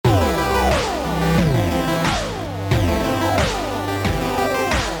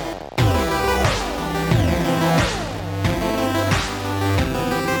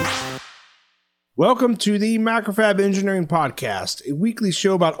Welcome to the Macrofab Engineering Podcast, a weekly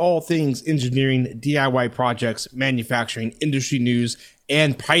show about all things engineering, DIY projects, manufacturing, industry news,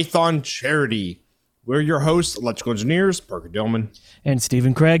 and Python charity. We're your hosts, electrical engineers, Parker Dillman. And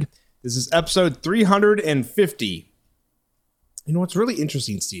Stephen Craig. This is episode 350. You know what's really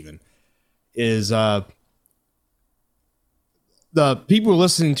interesting, Stephen, is the people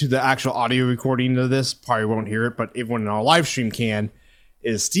listening to the actual audio recording of this probably won't hear it, but everyone in our live stream can.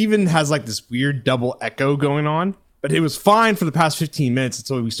 Is Steven has like this weird double echo going on, but it was fine for the past 15 minutes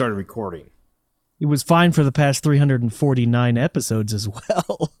until we started recording. It was fine for the past 349 episodes as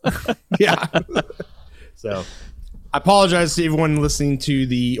well. Yeah. So I apologize to everyone listening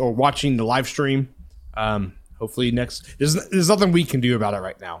to or watching the live stream. Hopefully there's nothing we can do about it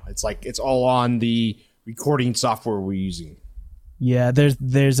right now. It's like, it's all on the recording software we're using. Yeah.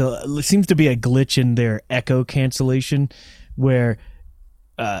 There seems to be a glitch in their echo cancellation where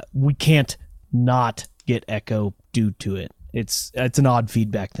we can't not get echo due to it. It's an odd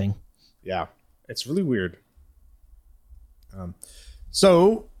feedback thing. Yeah, it's really weird.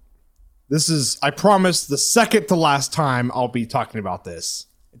 So this is, I promise, the second to last time I'll be talking about this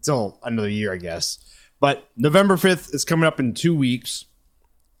until another year, I guess. But November 5th is coming up in 2 weeks.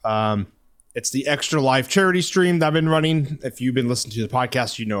 It's the Extra Life charity stream that I've been running. If you've been listening to the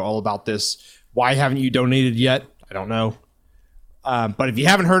podcast, you know all about this. Why haven't you donated yet? I don't know. But if you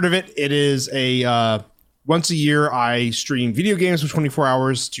haven't heard of it, it is a once a year I stream video games for 24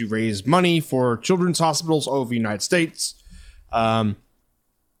 hours to raise money for children's hospitals all over the United States. I'm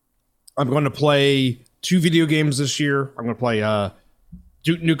going to play 2 video games this year. I'm going to play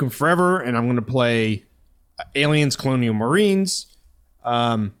Duke Nukem Forever, and I'm going to play Aliens Colonial Marines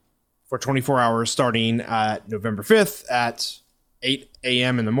for 24 hours starting at November 5th at 8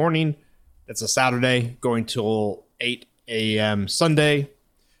 a.m. in the morning. That's a Saturday, going till 8 a.m. Sunday.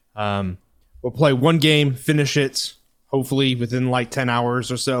 We'll play one game, finish it, hopefully within like 10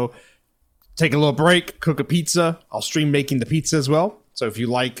 hours or so. Take a little break, cook a pizza. I'll stream making the pizza as well. So if you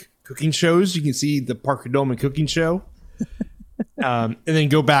like cooking shows, you can see the Parker Dolman cooking show. And then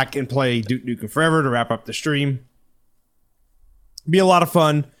go back and play Duke Nukem Forever to wrap up the stream. Be a lot of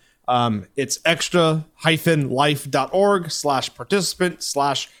fun. It's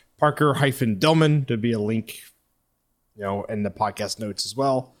extra-life.org/participant/Parker-Dillman to be a link, in the podcast notes as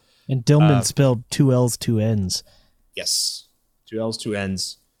well. And Dillman spelled 2 L's, 2 N's. Yes. 2 L's, 2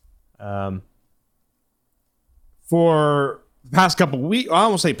 N's. For the past couple of weeks, I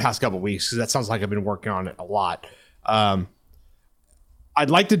won't say past couple of weeks because that sounds like I've been working on it a lot. I'd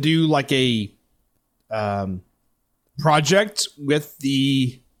like to do like a project with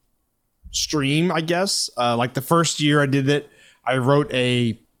the stream, I guess. Like the first year I did it, I wrote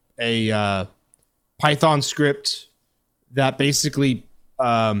a Python script that basically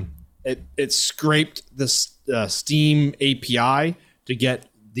it scraped the Steam API to get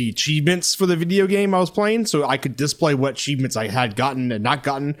the achievements for the video game I was playing, so I could display what achievements I had gotten and not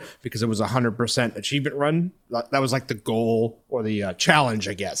gotten because it was 100% achievement run. That was like the goal or the challenge,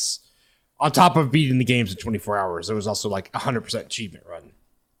 I guess. On top of beating the games in 24 hours, it was also like 100% achievement run.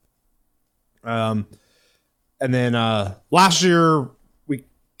 And then last year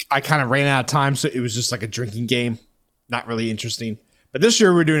I kind of ran out of time, so it was just like a drinking game. Not really interesting. But this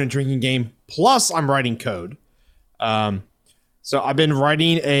year we're doing a drinking game. Plus I'm writing code. So I've been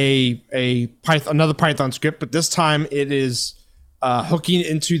writing another Python script, but this time it is hooking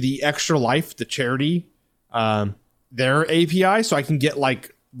into the Extra Life, the charity, their API, so I can get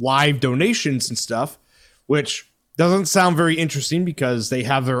like live donations and stuff, which doesn't sound very interesting because they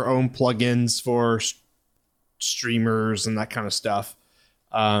have their own plugins for streamers and that kind of stuff.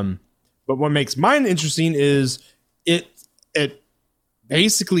 But what makes mine interesting is it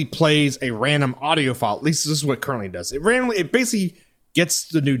basically plays a random audio file. At least this is what it currently does. It basically gets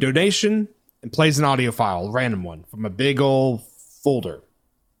the new donation and plays an audio file, a random one, from a big old folder.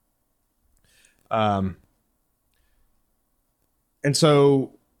 And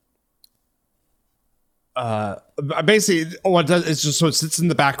so basically what it does is just so it sits in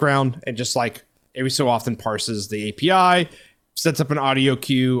the background and just like every so often parses the API, sets up an audio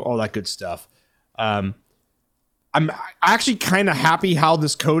queue, all that good stuff. I'm actually kind of happy how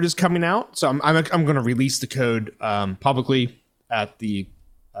this code is coming out. So I'm going to release the code publicly at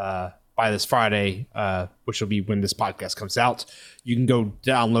by this Friday, which will be when this podcast comes out. You can go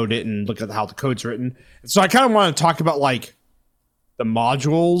download it and look at how the code's written. So I kind of want to talk about like the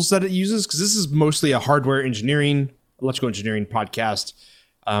modules that it uses, because this is mostly a hardware engineering, electrical engineering podcast.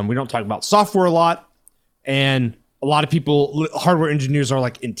 We don't talk about software a lot, and a lot of people, hardware engineers, are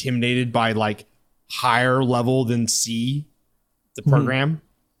like intimidated by like higher level than C, the program.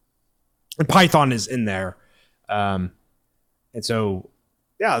 And Python is in there. And so,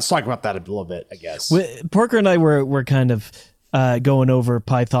 yeah, let's talk about that a little bit, I guess. Parker and I were kind of going over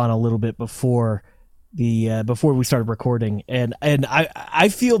Python a little bit before we started recording, and I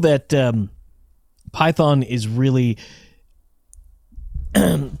feel that Python is really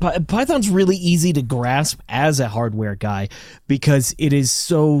Python's really easy to grasp as a hardware guy because it is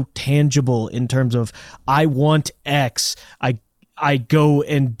so tangible in terms of I want X, I go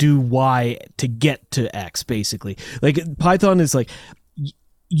and do Y to get to X, basically. Like Python is like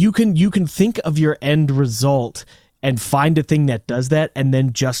you can think of your end result and find a thing that does that and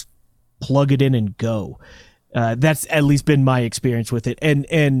then just plug it in and go. That's at least been my experience with it.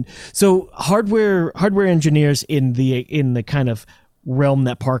 And so hardware engineers in the kind of realm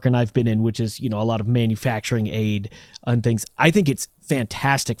that Parker and I've been in, which is, a lot of manufacturing aid and things, I think it's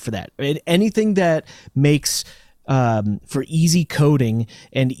fantastic for that. Anything that makes for easy coding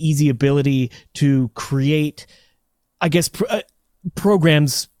and easy ability to create, I guess,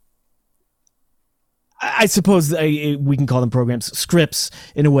 programs. I suppose we can call them programs, scripts,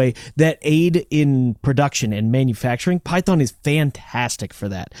 in a way that aid in production and manufacturing. Python is fantastic for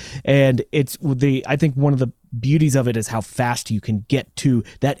that, and I think one of the beauties of it is how fast you can get to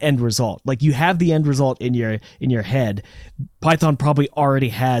that end result. Like you have the end result in your head. Python probably already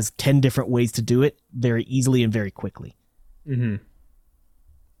has 10 different ways to do it very easily and very quickly. Mm-hmm.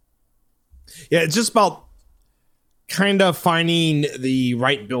 Yeah, it's just about kind of finding the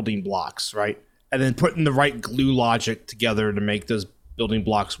right building blocks, right? And then putting the right glue logic together to make those building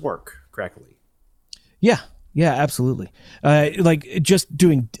blocks work correctly. Yeah, absolutely. Like just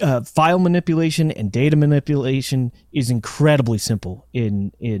doing file manipulation and data manipulation is incredibly simple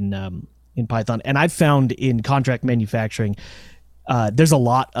in Python. And I've found in contract manufacturing, there's a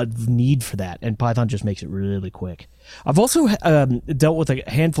lot of need for that, and Python just makes it really quick. I've also dealt with a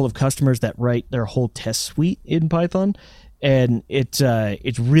handful of customers that write their whole test suite in Python. And it's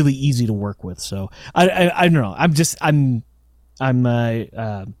really easy to work with. So I don't know. I'm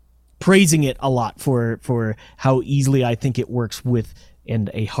praising it a lot for how easily I think it works with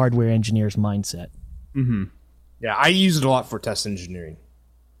a hardware engineer's mindset. Mm-hmm. Yeah, I use it a lot for test engineering.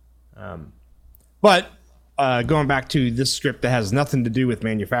 But going back to this script that has nothing to do with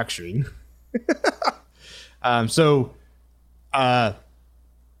manufacturing.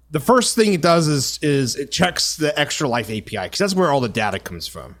 The first thing it does is it checks the Extra Life API, because that's where all the data comes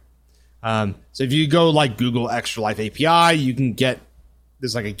from. So if you go like Google Extra Life API, you can get,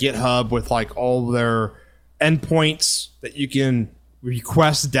 there's like a GitHub with like all their endpoints that you can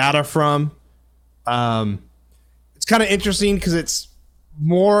request data from. It's kind of interesting because it's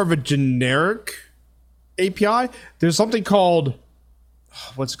more of a generic API. There's something called,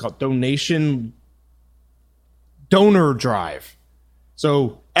 what's it called? Donor drive.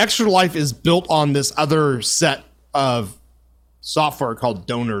 So Extra Life is built on this other set of software called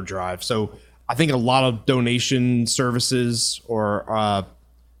Donor Drive. So I think a lot of donation services or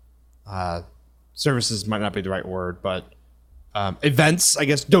services might not be the right word, but events, I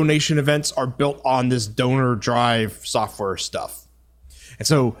guess donation events are built on this Donor Drive software stuff. And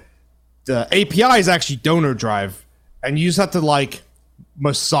so the API is actually Donor Drive, and you just have to like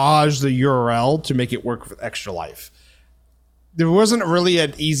massage the URL to make it work with Extra Life. There wasn't really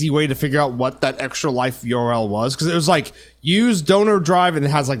an easy way to figure out what that Extra Life URL was, because it was like use Donor Drive and it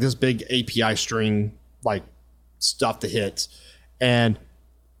has like this big API string like stuff to hit, and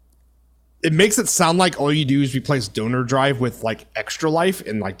it makes it sound like all you do is replace Donor Drive with like Extra Life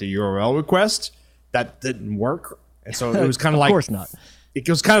in like the URL request. That didn't work, and so it was kind of like, of course not. It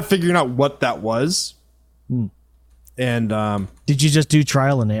was kind of figuring out what that was. And did you just do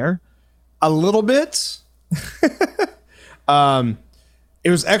trial and error? A little bit. It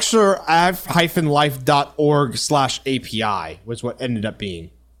was extra-life.org/API was what ended up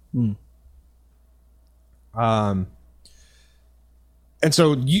being. And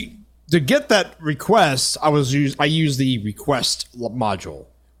so to get that request, I used the request module,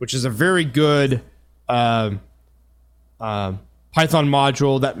 which is a very good Python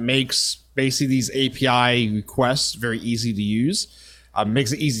module that makes basically these API requests very easy to use.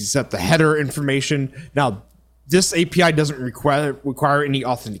 Makes it easy to set the header information. Now, this API doesn't require any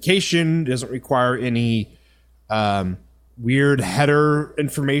authentication. It doesn't require any weird header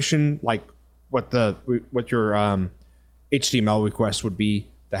information like what your HTML request would be.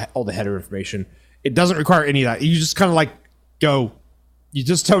 All the header information. It doesn't require any of that. You just kind of like go. You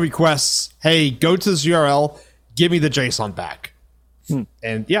just tell requests, hey, go to this URL, give me the JSON back,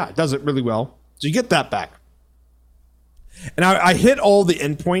 and yeah, it does it really well. So you get that back. And I hit all the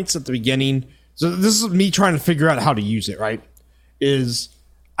endpoints at the beginning. So this is me trying to figure out how to use it, right?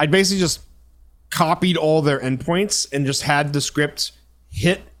 I basically just copied all their endpoints and just had the script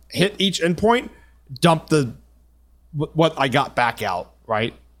hit each endpoint, dump what I got back out,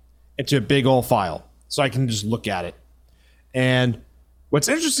 right, into a big old file, so I can just look at it. And what's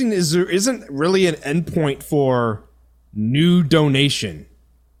interesting is there isn't really an endpoint for new donation.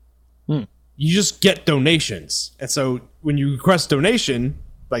 You just get donations. And so when you request donation,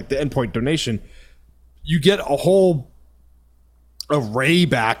 like the endpoint donation, you get a whole array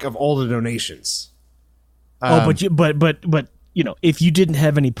back of all the donations. But you know, if you didn't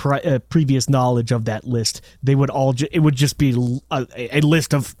have any previous knowledge of that list, they would it would just be a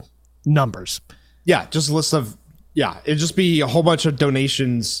list of numbers. Yeah, just a list of it'd just be a whole bunch of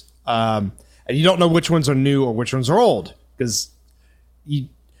donations, and you don't know which ones are new or which ones are old because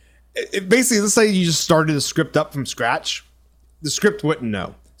basically, let's say you just started the script up from scratch, the script wouldn't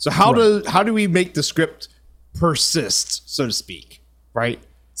know. So how do we make the script persist, so to speak, right?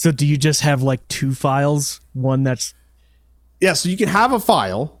 So do you just have like two files? One that's so you can have a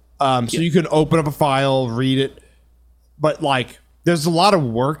file, so you can open up a file, read it, but like there's a lot of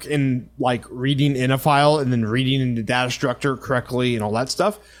work in like reading in a file and then reading in the data structure correctly and all that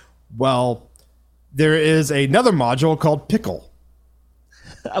stuff. Well, there is another module called Pickle.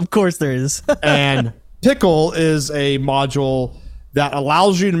 Of course there is. And Pickle is a module that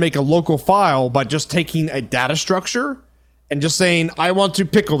allows you to make a local file by just taking a data structure and just saying, I want to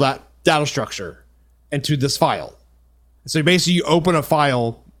pickle that data structure into this file. So basically you open a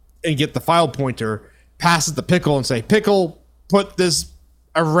file and get the file pointer, pass it to Pickle and say, Pickle, put this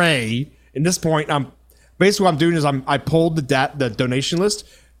array. In this point, basically what I'm doing is I pulled the donation list,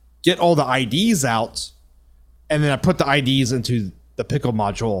 get all the IDs out, and then I put the IDs into the Pickle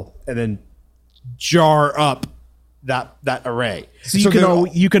module and then jar up that array. So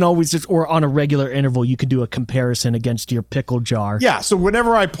you can always just, or on a regular interval, you can do a comparison against your Pickle jar. Yeah. So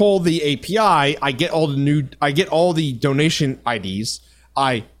whenever I pull the API, I get all the donation IDs.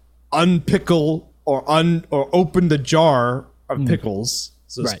 I unpickle or open the jar of pickles,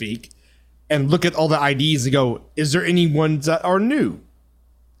 so to speak, and look at all the IDs and go, is there any ones that are new?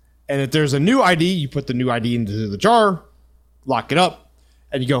 And if there's a new ID, you put the new ID into the jar, lock it up,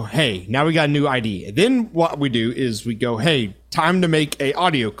 and you go, hey, now we got a new ID. And then what we do is we go, hey, time to make a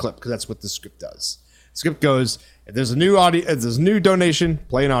audio clip, because that's what the script does. The script goes, if there's a new donation,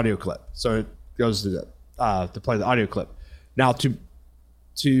 play an audio clip. So it goes to play the audio clip. Now to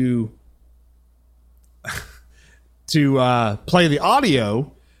play the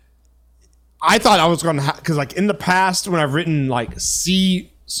audio, I thought I was going to because like in the past when I've written like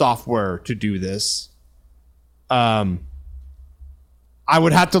C software to do this, I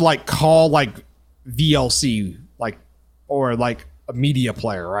would have to like call like VLC or like a media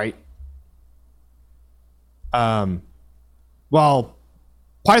player, right? Well,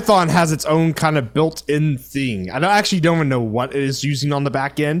 Python has its own kind of built-in thing. I don't even know what it is using on the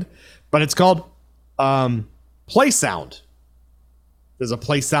back end, but it's called play sound. There's a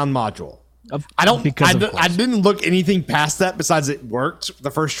play sound module. I didn't look anything past that besides it worked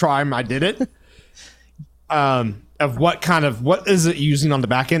the first time I did it. Of what is it using on the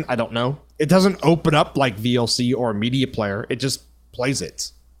back end? I don't know. It doesn't open up like VLC or a media player. It just plays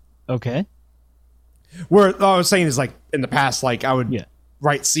it. Okay. Where I was saying is like in the past, like I would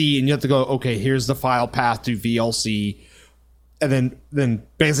write C and you have to go, okay, here's the file path to VLC. And then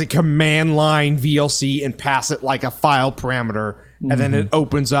basically command line VLC and pass it like a file parameter. And then it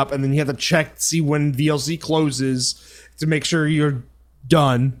opens up and then you have to check to see when VLC closes to make sure you're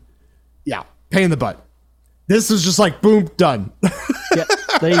done. Yeah. Pain in the butt. This is just like, boom, done. Yeah,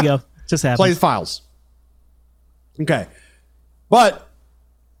 there you go. Just happens. Play files. Okay. But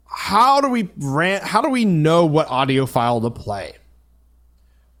how do we know what audio file to play?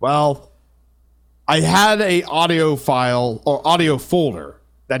 Well, I had a audio file or audio folder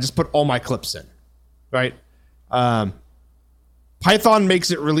that I just put all my clips in, right? Python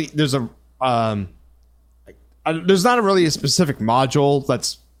makes it really, there's not really a specific module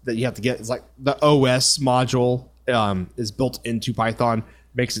that you have to get. It's like the OS module is built into Python,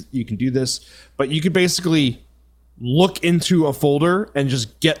 makes it, you can do this, but you could basically look into a folder and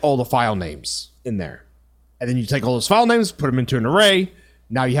just get all the file names in there. And then you take all those file names, put them into an array.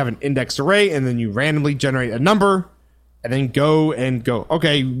 Now you have an indexed array, and then you randomly generate a number and then go,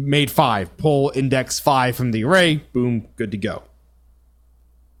 okay, made 5, pull index 5 from the array, boom, good to go.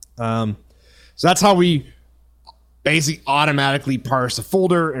 So that's how we basically automatically parse a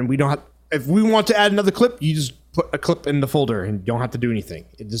folder, and we don't have, if we want to add another clip, you just put a clip in the folder and you don't have to do anything.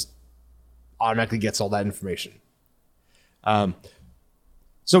 It just automatically gets all that information.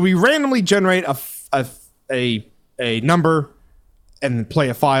 So we randomly generate a number, and play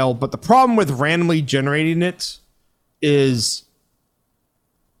a file. But the problem with randomly generating it is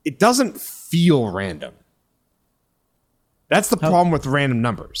it doesn't feel random. That's the problem with random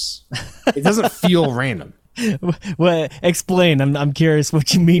numbers. It doesn't feel random. Well, explain. I'm curious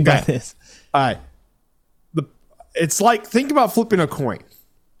what you mean by this. All right. It's like, think about flipping a coin.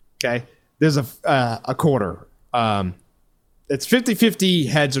 Okay. There's a quarter. It's 50-50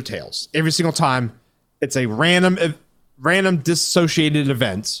 heads or tails. Every single time it's a random dissociated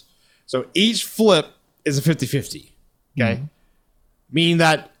event. So each flip is a 50-50. Okay. Mm-hmm. Meaning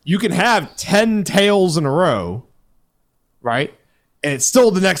that you can have 10 tails in a row, right? And it's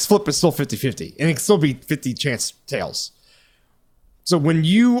still, the next flip is still 50-50. And it can still be 50 chance tails. So when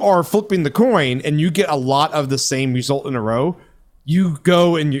you are flipping the coin and you get a lot of the same result in a row, you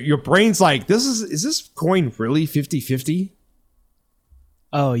go and your brain's like, is this coin really 50-50?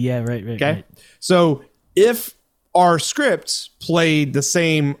 Oh, yeah, right. Okay. Right. So if our script played the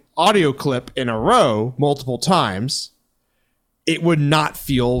same audio clip in a row multiple times, it would not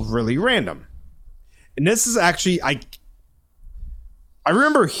feel really random. And this is actually, I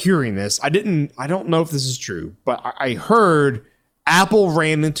remember hearing this. I don't know if this is true, but I heard Apple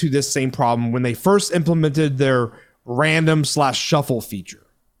ran into this same problem when they first implemented their random/shuffle feature.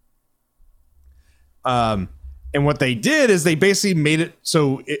 And what they did is they basically made it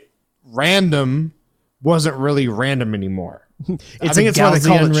so random wasn't really random anymore. I think it's why they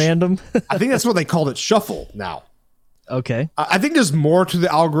call it random. I think that's what they called it, shuffle now. Okay. I think there's more to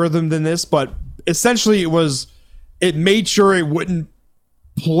the algorithm than this, but essentially it made sure it wouldn't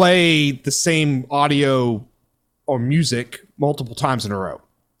play the same audio or music multiple times in a row.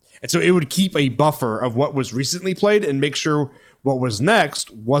 And so it would keep a buffer of what was recently played and make sure what was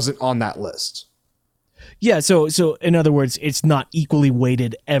next wasn't on that list. Yeah, so in other words, it's not equally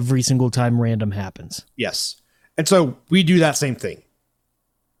weighted every single time random happens. Yes. And so we do that same thing.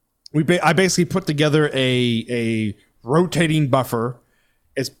 I basically put together a rotating buffer.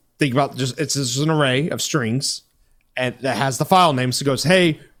 It's just an array of strings, and that has the file name. So it goes,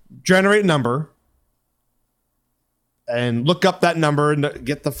 hey, generate a number, and look up that number and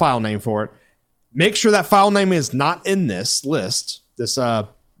get the file name for it. Make sure that file name is not in this list. I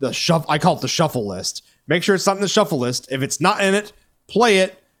call it the shuffle list. Make sure it's not in the shuffle list. If it's not in it, play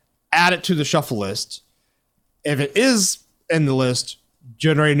it, add it to the shuffle list. If it is in the list,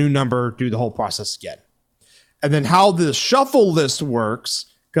 generate a new number, do the whole process again. And then how the shuffle list works,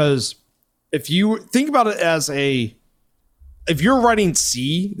 because if you think about it as if you're writing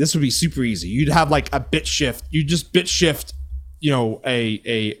C, this would be super easy. You'd have like a bit shift. You just bit shift,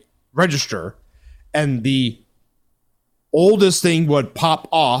 a register, and the oldest thing would pop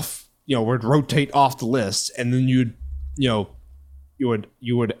off, would rotate off the list, and then you would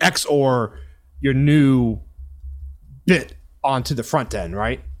XOR your new bit onto the front end,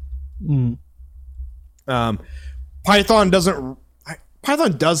 right? Mm. Python does have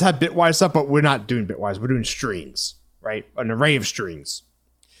bitwise stuff, but we're not doing bitwise. We're doing strings, right? An array of strings.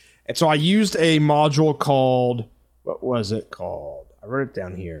 And so I used a module called, what was it called? I wrote it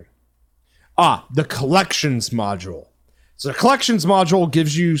down here. The collections module. So the collections module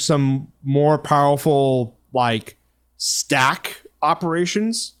gives you some more powerful, like, stack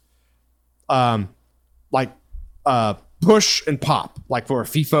operations, like push and pop, like for a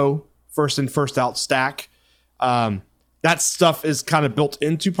FIFO, first in, first out stack. That stuff is kind of built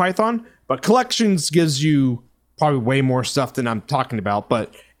into Python, but collections gives you probably way more stuff than I'm talking about,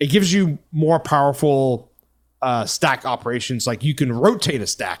 but it gives you more powerful stack operations. Like you can rotate a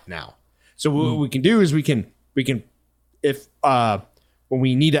stack now. So what we can do is we can if when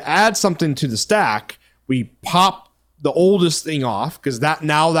we need to add something to the stack, we pop the oldest thing off, because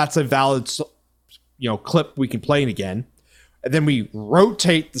that's a valid clip we can play it again, and then we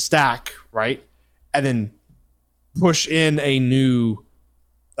rotate the stack, right, and then push in a new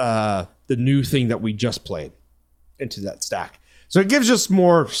the new thing that we just played into that stack. So it gives us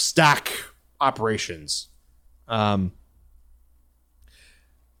more stack operations. So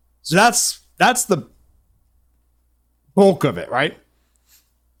that's the bulk of it, right?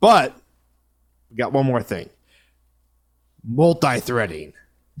 But we got one more thing. Multi-threading.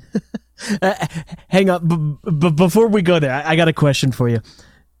 Hang on, but before we go there, I got a question for you.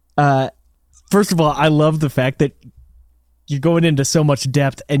 First of all, I love the fact that you're going into so much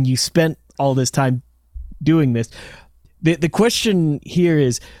depth and you spent all this time doing this. The question here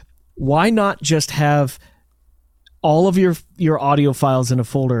is, why not just have all of your audio files in a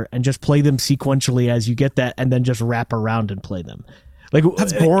folder and just play them sequentially as you get that, and then just wrap around and play them? Like,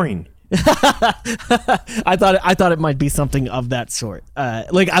 that's boring. I thought it might be something of that sort.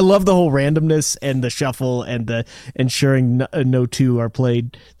 Like I love the whole randomness and the shuffle and the ensuring no two are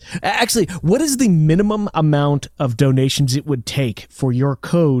played. Actually, what is the minimum amount of donations it would take for your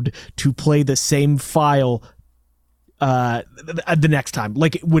code to play the same file the next time?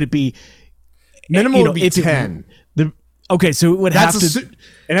 Like, would it be minimum would be 10? Okay, so it would have to,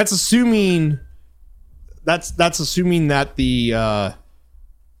 and that's assuming that's assuming that the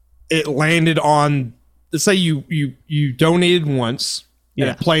it landed on. Let's say you donated once and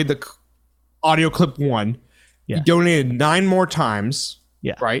it played the audio clip 1. Yeah. You donated 9 more times.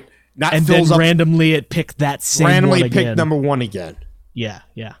 Yeah. Right. That and then randomly it picked that same randomly one picked again. number 1 again. Yeah.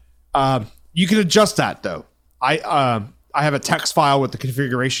 Yeah. You can adjust that though. I have a text file with the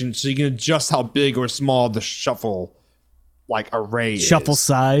configuration, so you can adjust how big or small the shuffle array shuffle is.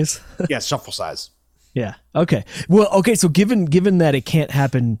 Size. Yeah, shuffle size. Yeah. Okay. Well, okay, so given that it can't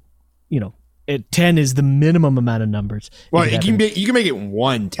happen, 10 is the minimum amount of numbers. Well, you can make it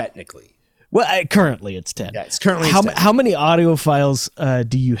 1 technically. Well, currently it's 10. Yeah, it's currently 10. How many audio files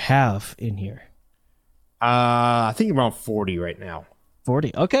do you have in here? I think around 40 right now.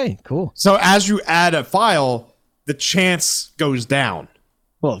 40. Okay, cool. So as you add a file, the chance goes down.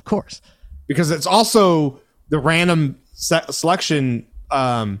 Well, of course. Because it's also the random selection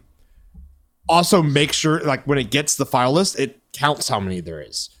also makes sure, like, when it gets the file list, it counts how many there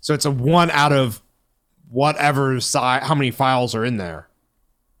is. So it's a 1 out of whatever size, how many files are in there.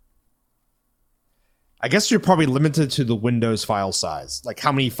 I guess you're probably limited to the Windows file size, like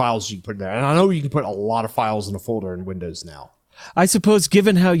how many files you can put in there. And I know you can put a lot of files in a folder in Windows now. I suppose,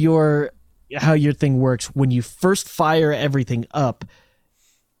 given how your thing works, when you first fire everything up,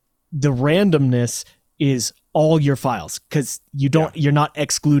 the randomness is all your files because you're not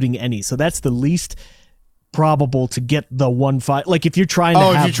excluding any. So that's the least probable to get the one file. Like if you're trying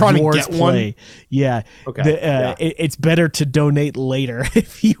to have yours play, okay, it's better to donate later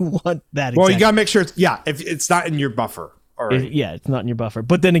if you want that. Well, you gotta make sure if it's not in your buffer. All right. It's not in your buffer.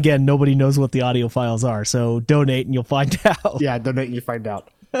 But then again, nobody knows what the audio files are, so donate and you'll find out. Yeah, donate and you find out.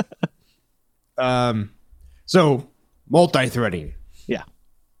 So multi-threading. Yeah.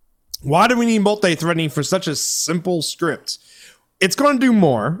 Why do we need multi-threading for such a simple script? It's going to do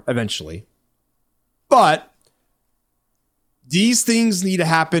more eventually, but these things need to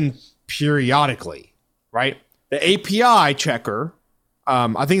happen periodically, right? The API checker,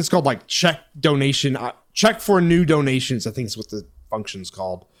 I think it's called like check donation, check for new donations, I think is what the function's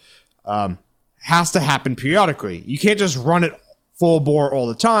called, has to happen periodically. You can't just run it full bore all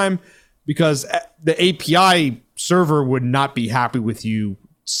the time because the API server would not be happy with you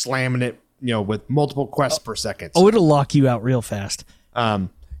slamming it, with multiple quests per second. Oh, it'll lock you out real fast. Some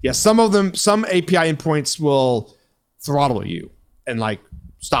API endpoints will throttle you and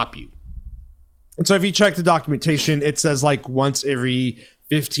stop you. And so if you check the documentation, it says once every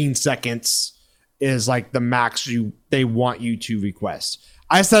 15 seconds is the max they want you to request.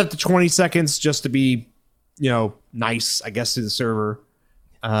 I set it to 20 seconds just to be, nice, I guess, to the server.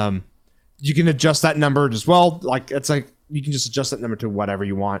 You can adjust that number as well. You can just adjust that number to whatever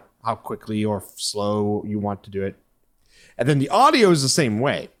you want, how quickly or slow you want to do it. And then the audio is the same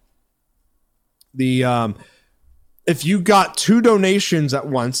way. If you got 2 donations at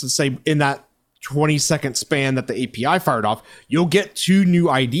once, let's say in that 20-second span that the API fired off, you'll get 2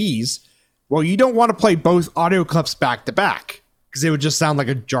 new IDs. Well, you don't want to play both audio clips back to back because it would just sound like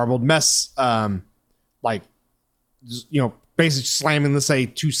a jarbled mess. Basically slamming, let's say,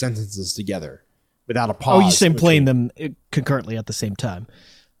 2 sentences together without a pause. Oh, you're saying playing them concurrently at the same time?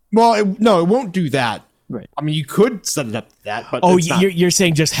 Well, it won't do that. Right. I mean, you could set it up to that, but you're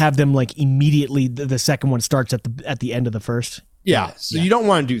saying just have them immediately. The second one starts at the end of the first. Yeah. So you don't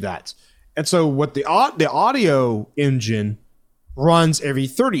want to do that. And so what the audio engine runs every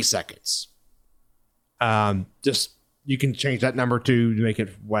 30 seconds. Just you can change that number to make it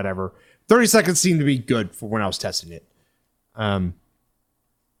whatever. 30 seconds seemed to be good for when I was testing it.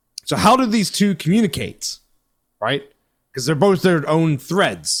 So how do these two communicate? Right? Because they're both their own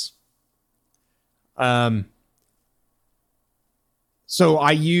threads. So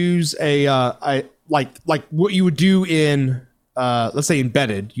I use I what you would do in let's say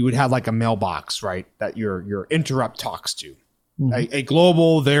embedded, you would have a mailbox, right? That your interrupt talks to. Mm-hmm. A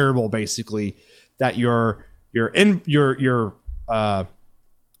global variable basically that your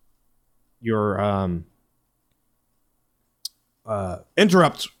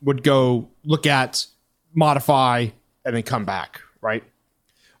interrupt would go look at, modify, and then come back, right?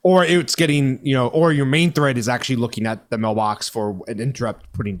 Or it's getting, or your main thread is actually looking at the mailbox for an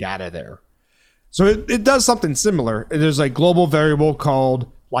interrupt, putting data there. So it does something similar. There's a global variable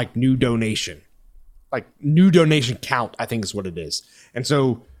called like new donation. Like new donation count, I think is what it is. And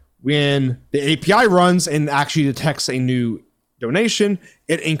so when the API runs and actually detects a new donation,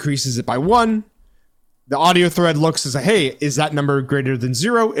 it increases it by 1. The audio thread looks and says, hey, is that number greater than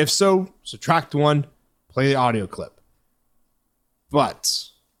 0? If so, subtract 1, play the audio clip. But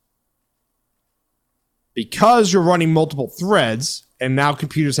because you're running multiple threads, and now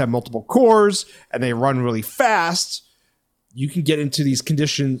computers have multiple cores, and they run really fast, you can get into these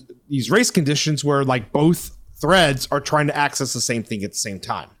conditions, these race conditions where like both threads are trying to access the same thing at the same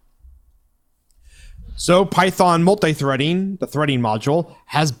time. So Python multi-threading, the threading module,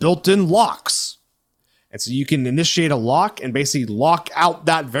 has built-in locks. And so you can initiate a lock and basically lock out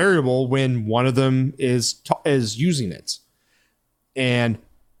that variable when one of them is using it. And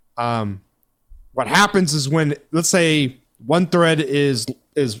what happens is when, let's say, one thread is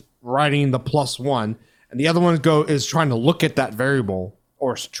writing the +1, and the other one is trying to look at that variable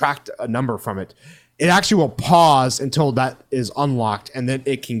or subtract a number from it, it actually will pause until that is unlocked, and then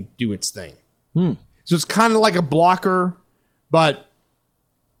it can do its thing. So it's kind of like a blocker, but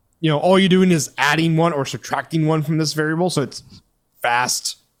all you're doing is adding 1 or subtracting 1 from this variable, so it's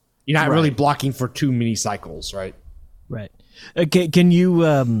fast. You're not really blocking for too many cycles, right? Right. Can you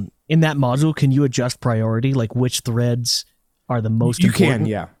in that module, can you adjust priority, like which threads are the most important? You can,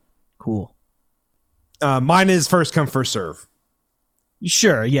 yeah. Cool. Mine is first come, first serve.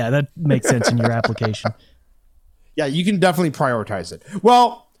 Sure, yeah, that makes sense in your application. Yeah, you can definitely prioritize it.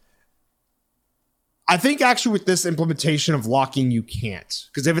 Well, I think actually with this implementation of locking, you can't.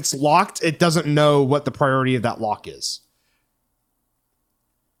 Because if it's locked, it doesn't know what the priority of that lock is.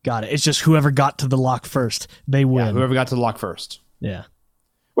 Got it. It's just whoever got to the lock first, they win. Yeah, whoever got to the lock first. Yeah.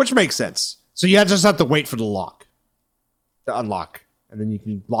 Which makes sense. So you just have to wait for the lock to unlock. And then you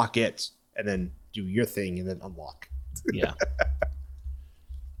can lock it and then do your thing and then unlock. Yeah.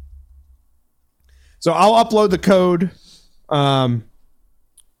 So I'll upload the code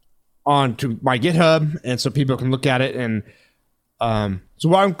onto my GitHub, and so people can look at it. And so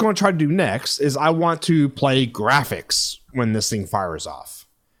what I'm going to try to do next is I want to play graphics when this thing fires off.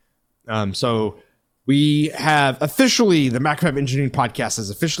 So we have officially, the MacMap Engineering Podcast has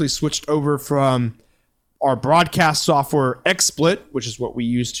officially switched over from our broadcast software XSplit, which is what we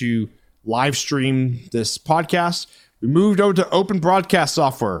use to live stream this podcast. We moved over to open broadcast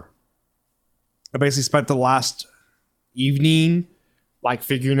software. I basically spent the last evening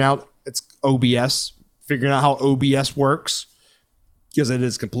figuring out OBS, figuring out how OBS works, because it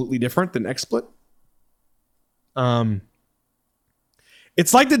is completely different than XSplit.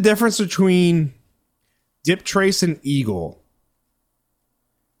 It's like the difference between Diptrace and Eagle.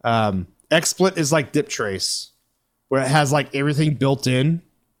 XSplit is like Diptrace, where it has everything built in.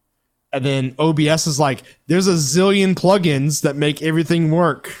 And then OBS is there's a zillion plugins that make everything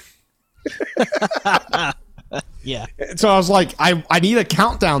work. Yeah. So I was like, I need a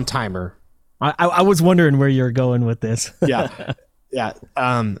countdown timer. I was wondering where you're going with this. Yeah. Yeah.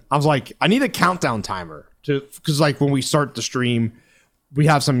 I was like, I need a countdown timer because when we start the stream, we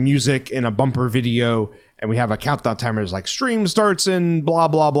have some music and a bumper video, and we have a countdown timer. It's stream starts in blah,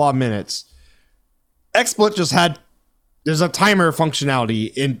 blah, blah minutes. XSplit just there's a timer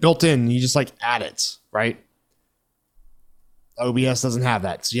functionality built in. You just add it, right? OBS doesn't have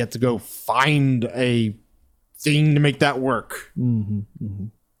that. So you have to go find a thing to make that work. Mm-hmm, mm-hmm.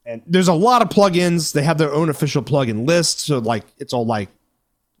 And there's a lot of plugins. They have their own official plugin list. So it's all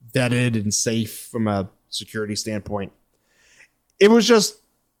vetted and safe from a security standpoint. It was just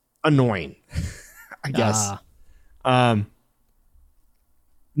annoying, I guess.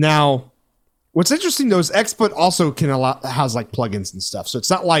 Now, what's interesting though is XSplit also has plugins and stuff. So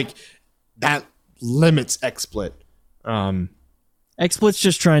it's not that limits XSplit. XSplit's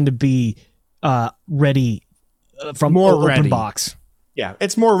just trying to be ready from more open ready. box. Yeah,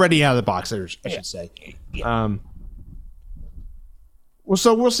 it's more ready out of the box, I should say. Yeah.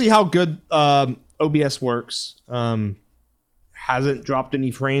 So we'll see how good OBS works. Hasn't dropped any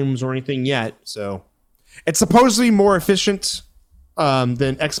frames or anything yet, so it's supposedly more efficient than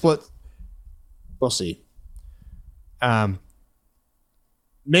XSplit. We'll see.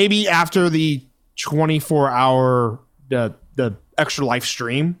 Maybe after the 24-hour the extra live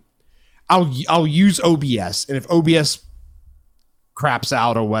stream, I'll use OBS, and if OBS craps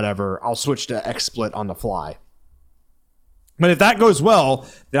out or whatever, I'll switch to XSplit on the fly. But if that goes well,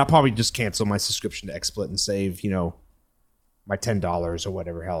 then I'll probably just cancel my subscription to XSplit and save, my $10 or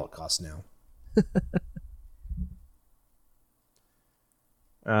whatever hell it costs now.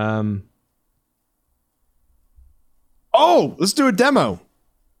 Oh, let's do a demo.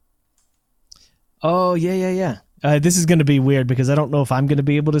 Oh, yeah. This is going to be weird because I don't know if I'm going to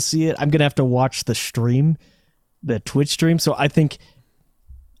be able to see it. I'm going to have to watch the stream, the Twitch stream. So I think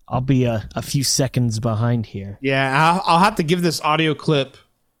I'll be a few seconds behind here. Yeah, I'll have to give this audio clip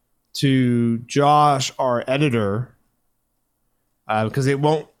to Josh, our editor, because it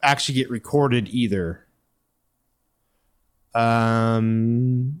won't actually get recorded either. So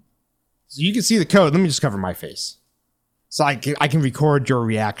you can see the code. Let me just cover my face, so I can record your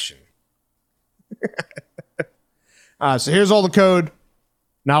reaction. So here's all the code.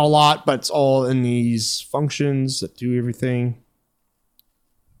 Not a lot, but it's all in these functions that do everything.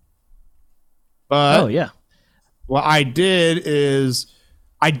 But what I did is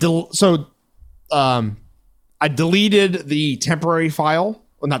I deleted the temporary file.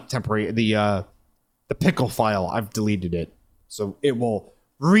 Well, not temporary. The pickle file. I've deleted it, so it will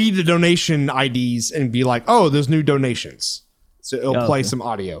read the donation IDs and be like, "Oh, there's new donations." So it'll play some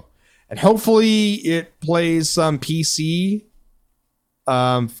audio, and hopefully it plays some PC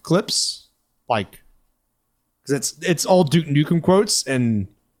clips, like because it's all Duke Nukem quotes and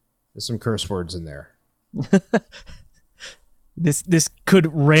there's some curse words in there. This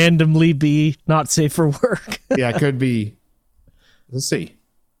could randomly be not safe for work. Yeah, it could be. Let's see.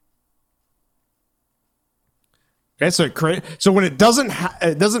 Okay, so when it doesn't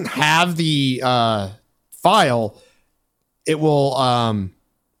have the file, it will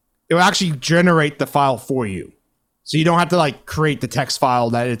actually generate the file for you. So you don't have to like create the text file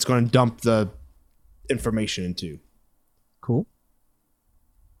that it's going to dump the information into. Cool.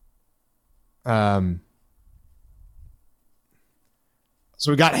 So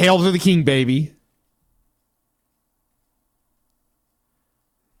we got Hail to the King, baby.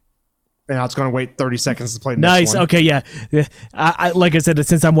 And now it's going to wait 30 seconds to play the next one. Okay, yeah. I like I said,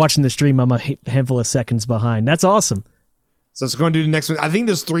 since I'm watching the stream, I'm a handful of seconds behind. That's awesome. So it's going to do the next one. I think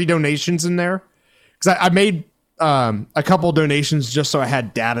there's 3 donations in there. Because I made a couple donations just so I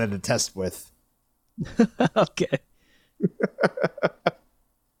had data to test with. Okay.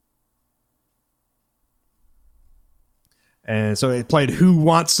 And so it played Who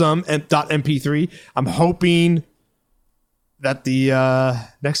Wants Some .mp3. I'm hoping that the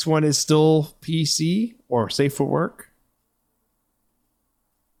next one is still PC or safe for work.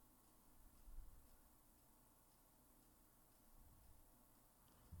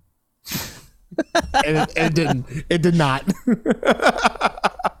 And it didn't. It did not.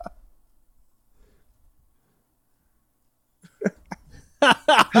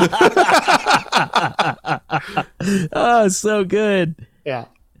 Oh, so good. Yeah.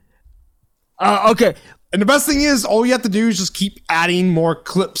 Okay. And the best thing is, all you have to do is just keep adding more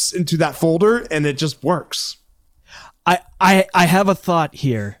clips into that folder, and it just works. I have a thought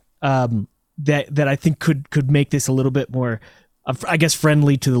here that I think could make this a little bit more, I guess,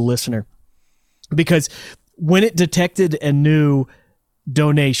 friendly to the listener, because when it detected a new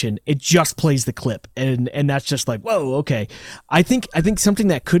donation, it just plays the clip, and that's just like, whoa, okay. I think something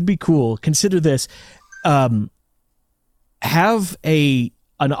that could be cool. Consider this: have an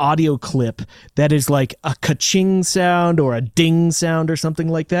audio clip that is like a ka-ching sound or a ding sound or something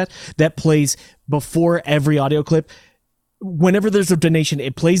like that plays before every audio clip. Whenever there's a donation,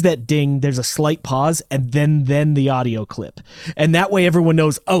 it plays that ding, there's a slight pause, and then the audio clip. And that way everyone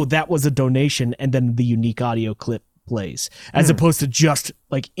knows, oh, that was a donation, and then the unique audio clip plays. As opposed to just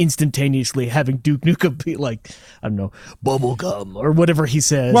like instantaneously having Duke Nukem be like, I don't know, bubblegum or whatever he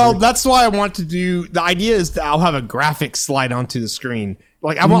says. Well, that's why I want to do, the idea is that I'll have a graphic slide onto the screen.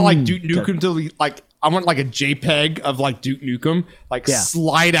 Like I want like Duke Nukem to be like, I want like a JPEG of like Duke Nukem, like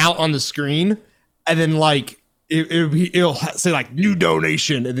slide out on the screen, and then like it'll say like new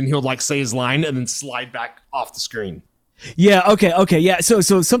donation, and then he'll like say his line and then slide back off the screen. Yeah, okay, yeah. So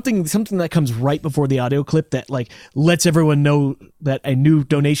something that comes right before the audio clip that like lets everyone know that a new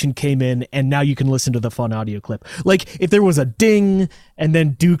donation came in, and now you can listen to the fun audio clip. Like if there was a ding and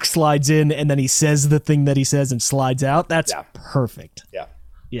then Duke slides in and then he says the thing that he says and slides out, that's perfect.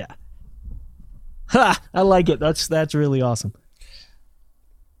 Yeah. Ha! I like it. That's really awesome.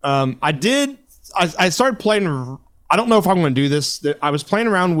 I started playing. I don't know if I'm going to do this. I was playing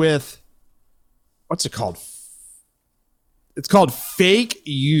around with, what's it called? It's called Fake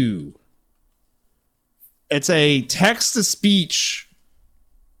You. It's a text-to-speech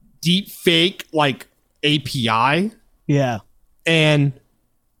deep fake like API. Yeah. And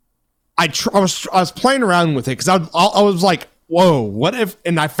I was playing around with it because I was like, whoa, what if?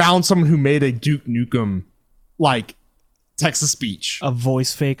 And I found someone who made a Duke Nukem like text-to-speech, a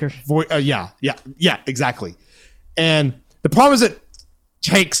voice faker. Yeah, exactly. And the problem is it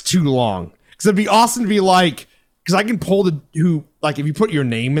takes too long, because it'd be awesome to be like, because I can pull if you put your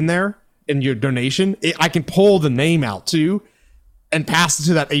name in there, in your donation, I can pull the name out too and pass it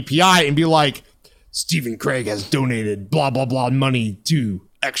to that API and be like, Stephen Craig has donated blah, blah, blah money to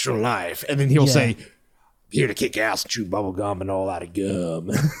Extra Life. And then he'll say, here to kick ass and chew bubble gum and all that of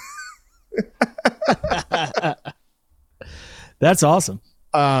gum. That's awesome.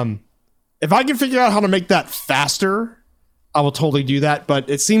 If I can figure out how to make that faster, I will totally do that. But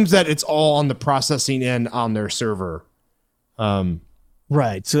it seems that it's all on the processing end on their server.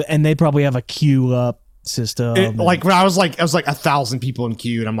 Right. So, and they probably have a queue up system. Like when I was like 1,000 people in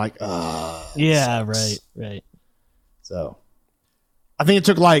queue, and I'm like, yeah, right. So I think it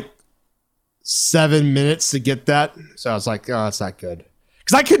took like 7 minutes to get that. So I was like, oh, that's not good.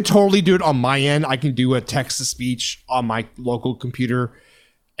 Because I could totally do it on my end. I can do a text to speech on my local computer,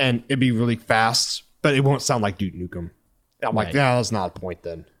 and it'd be really fast, but it won't sound like Duke Nukem. And I'm like, yeah, that's not a point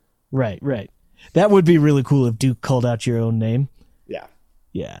then. Right. That would be really cool if Duke called out your own name.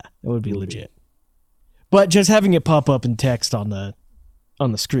 Yeah, that would be legit. But just having it pop up in text on the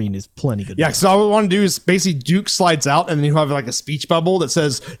screen is plenty good. Yeah, so all we want to do is basically Duke slides out, and then you have like a speech bubble that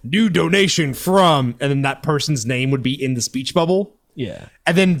says new donation from, and then that person's name would be in the speech bubble. Yeah.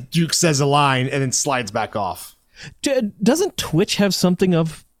 And then Duke says a line and then slides back off. Doesn't Twitch have something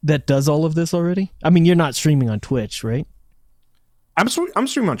that does all of this already? I mean, you're not streaming on Twitch, right? I'm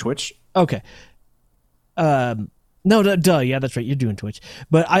streaming on Twitch. Okay. No, duh. Yeah, that's right. You're doing Twitch.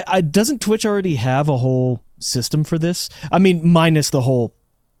 But doesn't Twitch already have a whole system for this? I mean, minus the whole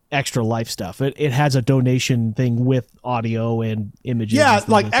Extra Life stuff. It has a donation thing with audio and images. Yeah,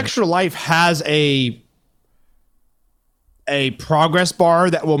 like Extra Life has a progress bar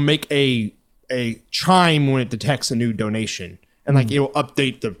that will make a chime when it detects a new donation. And like it will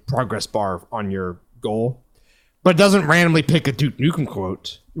update the progress bar on your goal. But it doesn't randomly pick a Duke Nukem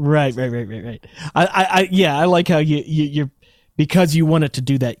quote. Right. I like how you're because you want it to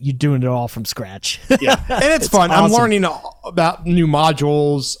do that, you're doing it all from scratch. Yeah, and it's fun. Awesome. I'm learning about new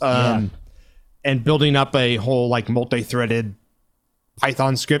modules and building up a whole like multi-threaded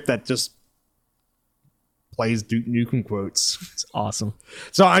Python script that just plays Duke Nukem quotes. It's awesome.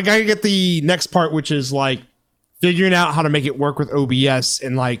 So I gotta get the next part, which is like figuring out how to make it work with OBS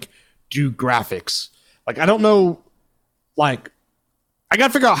and like do graphics. Like, I don't know, like, I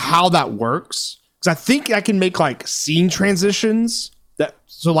gotta figure out how that works. Because I think I can make, like, scene transitions.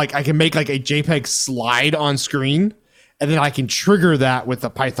 So, like, I can make, like, a JPEG slide on screen. And then I can trigger that with a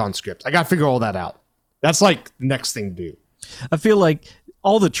Python script. I gotta figure all that out. That's, like, the next thing to do. I feel like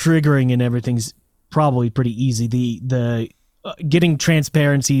all the triggering and everything's probably pretty easy. The getting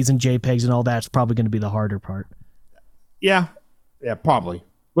transparencies and JPEGs and all that's probably going to be the harder part. Yeah, probably.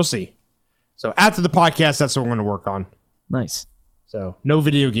 We'll see. So after the podcast, that's what we're going to work on. Nice. So no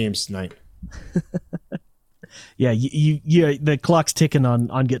video games tonight. Yeah, you the clock's ticking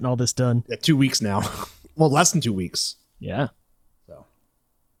on getting all this done. Yeah, 2 weeks now. Well, less than 2 weeks. Yeah. So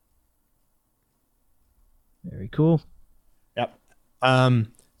very cool. Yep.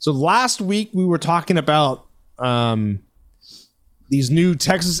 So last week we were talking about these new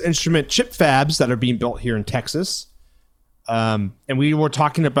Texas Instrument chip fabs that are being built here in Texas. And we were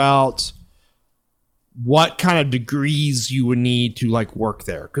talking about what kind of degrees you would need to like work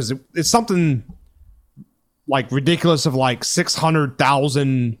there, because it's something like ridiculous of like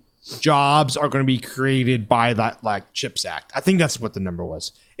 600,000 jobs are going to be created by that like CHIPS Act. I think that's what the number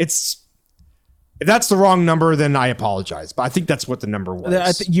was. If that's the wrong number, then I apologize, but I think that's what the number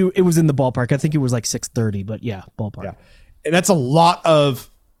was. It was in the ballpark. I think it was like 630, but yeah, ballpark. Yeah. And that's a lot of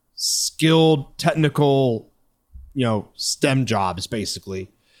skilled technical, STEM jobs basically.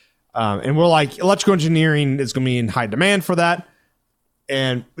 And we're like, electrical engineering is going to be in high demand for that.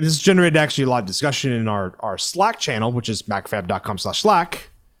 And this generated actually a lot of discussion in our Slack channel, which is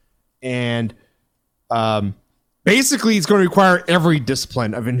macfab.com/Slack. And basically, it's going to require every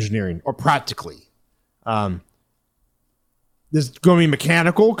discipline of engineering, or practically. There's going to be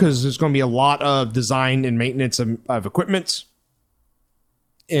mechanical, because there's going to be a lot of design and maintenance of equipment.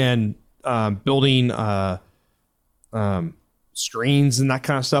 And building screens and that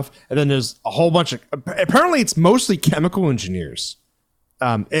kind of stuff. And then there's a whole bunch of, apparently it's mostly chemical engineers,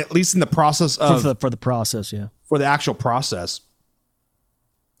 at least in the process of for the process. Yeah. For the actual process,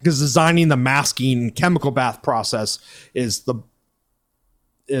 because designing the masking chemical bath process is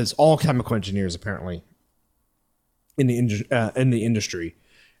all chemical engineers apparently in the industry.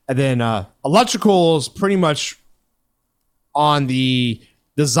 And then electrical is pretty much on the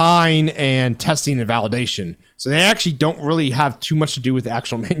design and testing and validation. So they actually don't really have too much to do with the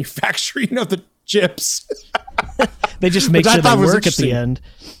actual manufacturing of the chips. They just make sure they work at the end.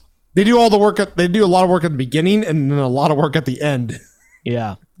 They do all the work. They do a lot of work at the beginning and then a lot of work at the end.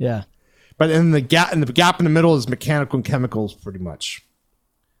 Yeah. But in the gap in the middle is mechanical and chemicals, pretty much.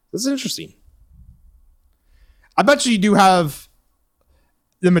 This is interesting. I bet you do have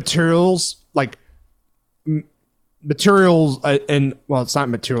the materials, like materials, and well, it's not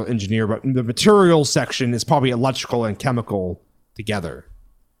material engineer, but the materials section is probably electrical and chemical together.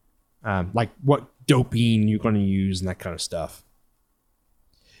 Like what doping you're going to use and that kind of stuff.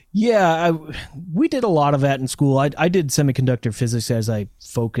 Yeah, we did a lot of that in school. I did semiconductor physics as I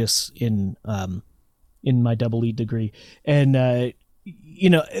focus in my double E degree, and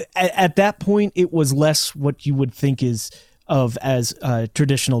at that point it was less what you would think of as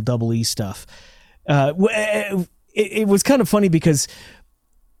traditional double E stuff. It was kind of funny because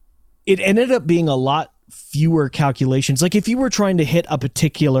it ended up being a lot fewer calculations. Like if you were trying to hit a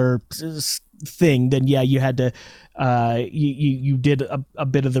particular thing, then yeah, you had to you did a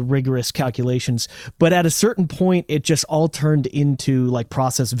bit of the rigorous calculations, but at a certain point it just all turned into like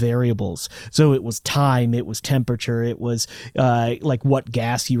process variables. So it was time, it was temperature, it was like what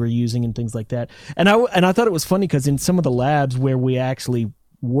gas you were using and things like that. And I thought it was funny because in some of the labs where we actually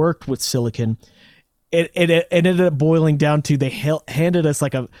worked with silicon, it ended up boiling down to they handed us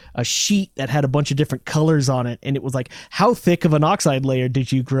like a sheet that had a bunch of different colors on it, and it was like, how thick of an oxide layer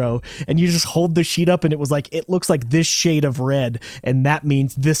did you grow? And you just hold the sheet up and it was like, it looks like this shade of red, and that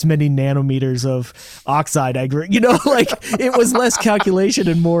means this many nanometers of oxide I grew. Like it was less calculation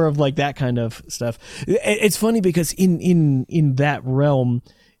and more of like that kind of stuff. It's funny because in that realm,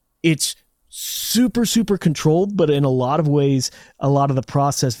 it's super, super controlled, but in a lot of ways, a lot of the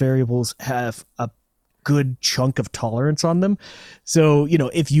process variables have a good chunk of tolerance on them. So,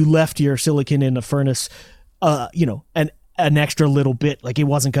 if you left your silicon in a furnace, an extra little bit, like it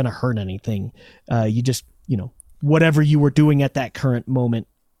wasn't going to hurt anything. You just, whatever you were doing at that current moment,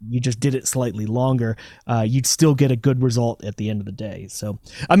 you just did it slightly longer. You'd still get a good result at the end of the day. So,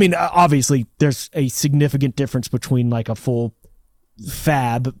 I mean, obviously there's a significant difference between like a full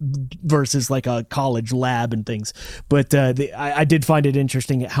fab versus like a college lab and things, but I did find it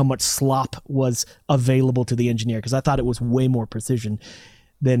interesting how much slop was available to the engineer, because I thought it was way more precision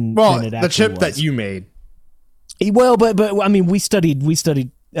than it actually the chip was. that you made. Well, but I mean, we studied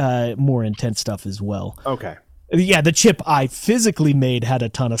more intense stuff as well. Okay. Yeah, the chip I physically made had a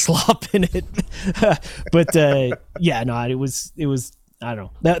ton of slop in it, but it was. I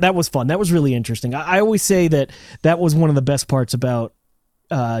don't know. That was fun. That was really interesting. I always say that was one of the best parts about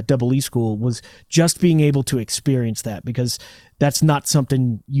Double E School, was just being able to experience that, because that's not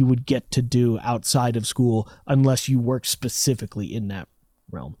something you would get to do outside of school unless you work specifically in that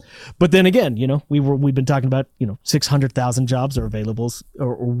realm. But then again, we've been talking about 600,000 jobs are available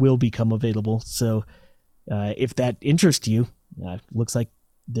or will become available. So if that interests you, looks like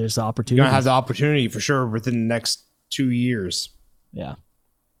there's opportunity. You're gonna have the opportunity for sure within the next 2 years. Yeah.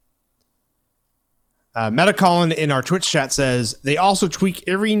 Metacolin in our Twitch chat says they also tweak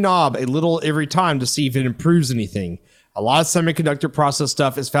every knob a little every time to see if it improves anything. A lot of semiconductor process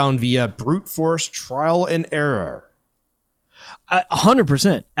stuff is found via brute force trial and error.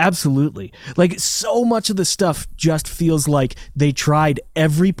 100%. Absolutely. Like, so much of the stuff just feels like they tried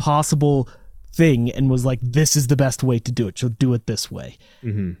every possible thing and was like, this is the best way to do it, so do it this way.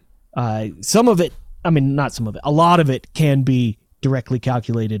 Mm-hmm. Some of it, not some of it, a lot of it can be directly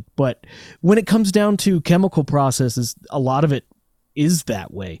calculated, but when it comes down to chemical processes, a lot of it is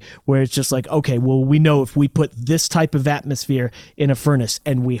that way, where it's just like, okay, well, we know if we put this type of atmosphere in a furnace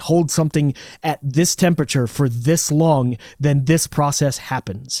and we hold something at this temperature for this long, then this process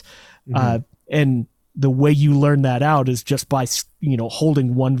happens. Mm-hmm. And the way you learn that out is just by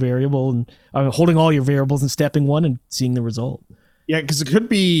holding one variable and holding all your variables and stepping one and seeing the result. Yeah, because it could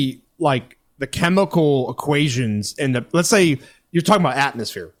be like the chemical equations in let's say you're talking about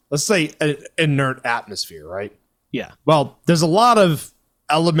atmosphere. Let's say an inert atmosphere, right? Yeah. Well, there's a lot of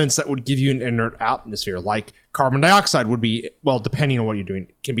elements that would give you an inert atmosphere, like carbon dioxide would be, well, depending on what you're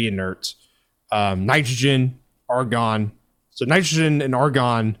doing, can be inert. Nitrogen, argon. So nitrogen and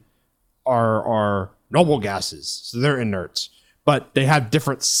argon are noble gases, so they're inert. But they have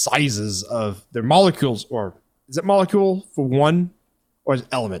different sizes of their molecules, or is it molecule for one, or is it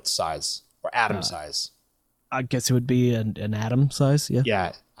element size or atom size? I guess it would be an atom size. Yeah.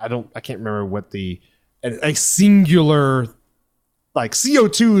 Yeah. I can't remember what a singular, like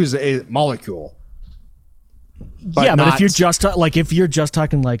CO2 is a molecule. But if you're just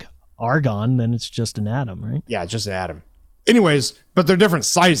talking like argon, then it's just an atom, right? Yeah, just an atom. Anyways, but they're different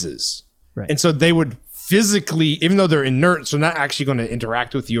sizes. Right. And so they would physically, even though they're inert, so not actually going to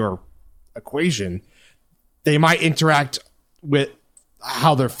interact with your equation, they might interact with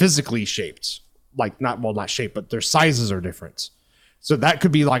how they're physically shaped. Like not shaped, but their sizes are different. So that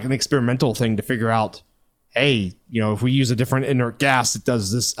could be like an experimental thing to figure out, hey, if we use a different inert gas, it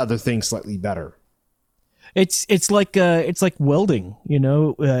does this other thing slightly better. It's like welding,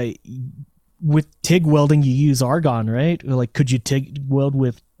 with TIG welding, you use argon, right? Like, could you TIG weld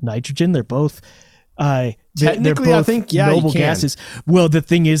with nitrogen? They're both technically, they're both I think, yeah, noble you can. gases. Well, the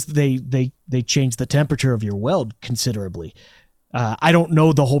thing is, they change the temperature of your weld considerably. I don't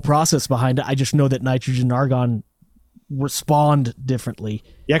know the whole process behind it. I just know that nitrogen and argon respond differently.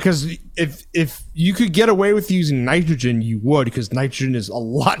 Yeah, because if you could get away with using nitrogen, you would, because nitrogen is a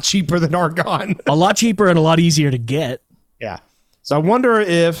lot cheaper than argon. A lot cheaper and a lot easier to get. Yeah. So I wonder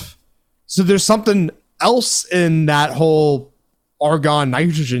if there's something else in that whole argon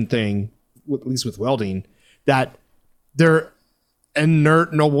nitrogen thing, at least with welding, that they're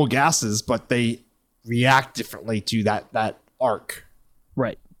inert noble gases, but they react differently to that arc.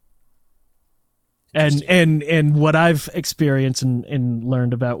 Right. And what I've experienced and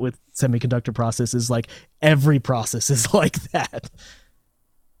learned about with semiconductor process is like every process is like that.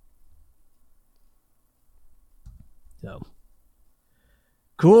 So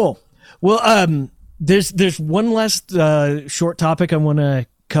cool. Well, there's one last short topic I want to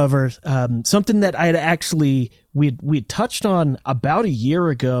cover. Something that I had actually we had touched on about a year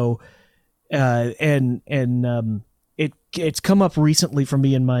ago, and it's come up recently for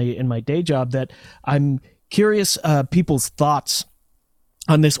me in my day job that I'm curious people's thoughts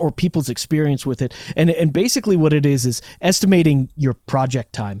on this or people's experience with it. And basically what it is estimating your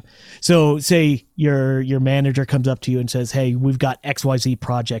project time. So say your manager comes up to you and says, "Hey, we've got XYZ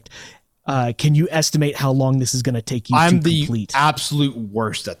project. Can you estimate how long this is going to take you to complete?" I'm the absolute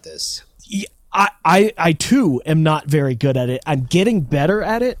worst at this. I too am not very good at it. I'm getting better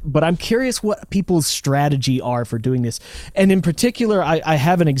at it, but I'm curious what people's strategy are for doing this. And in particular, I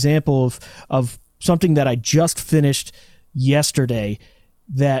have an example of something that I just finished yesterday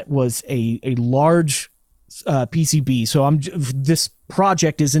that was a large PCB. So this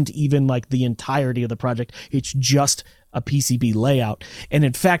project isn't even like the entirety of the project. It's just a PCB layout. And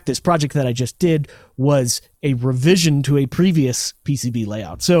in fact, this project that I just did was a revision to a previous PCB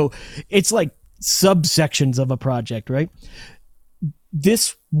layout. So it's like subsections of a project, right?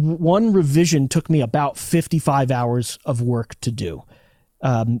 This one revision took me about 55 hours of work to do.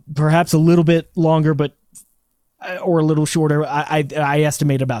 Perhaps a little bit longer, or a little shorter. I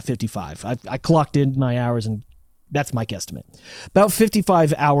estimate about 55. I clocked in my hours, and that's my guesstimate. About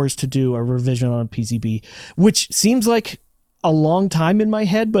 55 hours to do a revision on a PCB, which seems like a long time in my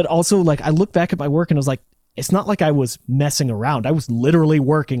head, but also like I look back at my work and I was like, it's not like I was messing around. I was literally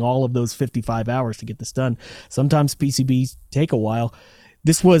working all of those 55 hours to get this done. Sometimes PCBs take a while.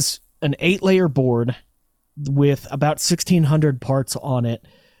 This was an 8-layer board with about 1,600 parts on it,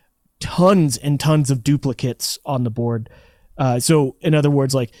 tons and tons of duplicates on the board. So in other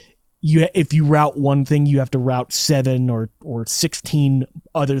words, like if you route one thing, you have to route 7 or 16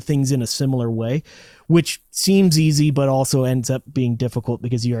 other things in a similar way, which seems easy, but also ends up being difficult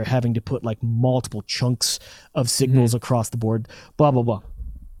because you're having to put like multiple chunks of signals across the board, blah, blah, blah.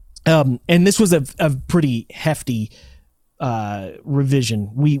 And this was a pretty hefty revision.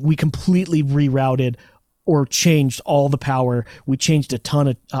 We completely rerouted or changed all the power. We changed a ton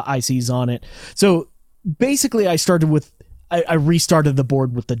of ICs on it. So basically I restarted the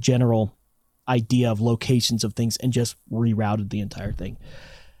board with the general idea of locations of things and just rerouted the entire thing.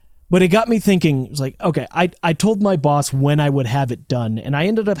 But it got me thinking, it was like, okay, I told my boss when I would have it done, and I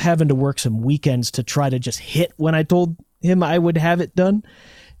ended up having to work some weekends to try to just hit when I told him I would have it done,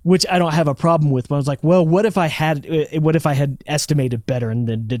 which I don't have a problem with. But I was like, well, what if I had estimated better and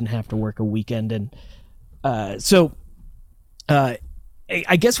then didn't have to work a weekend? And I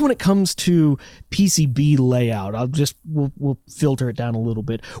guess when it comes to PCB layout, we'll filter it down a little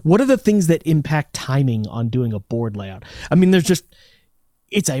bit. What are the things that impact timing on doing a board layout? I mean,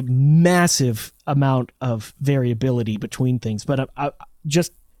 it's a massive amount of variability between things, but I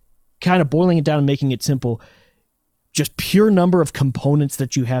just kind of boiling it down and making it simple, just pure number of components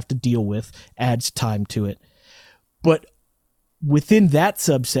that you have to deal with adds time to it. But within that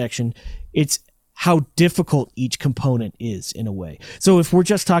subsection, it's how difficult each component is in a way. So if we're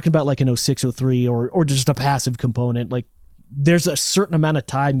just talking about like an 0603 or just a passive component, like there's a certain amount of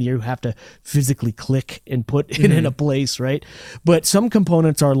time you have to physically click and put it in a place, right? But some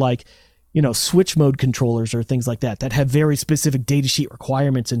components are like, switch mode controllers or things like that have very specific datasheet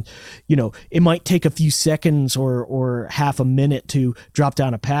requirements. And, it might take a few seconds or half a minute to drop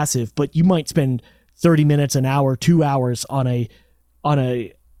down a passive, but you might spend 30 minutes, an hour, 2 hours on a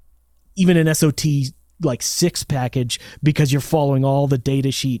even an SOT like 6 package because you're following all the data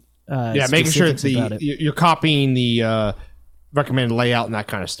sheet. Making sure you're copying the recommended layout and that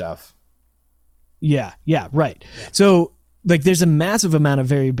kind of stuff. Yeah, right. So like there's a massive amount of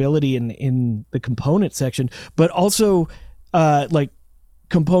variability in the component section, but also like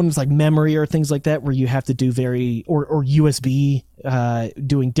components like memory or things like that where you have to do or USB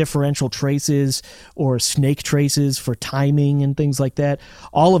doing differential traces or snake traces for timing and things like that.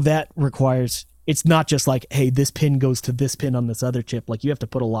 All of that requires, it's not just like, hey, this pin goes to this pin on this other chip. Like you have to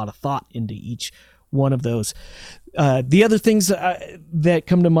put a lot of thought into each one of those. The other things that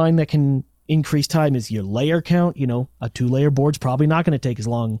come to mind that can increase time is your layer count. You know, a 2-layer board's probably not going to take as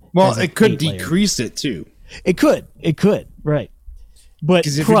long. Well, it could decrease it too. It could, right. But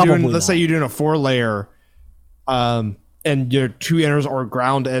because if probably you're doing, let's say you're doing a 4-layer, and your 2 inners are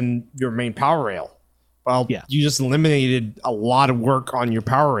ground and your main power rail. Well, you just eliminated a lot of work on your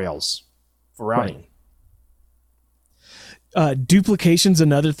power rails for routing. Right. Duplication's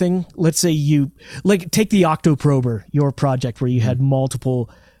another thing. Let's say you take the Octoprober, your project where you had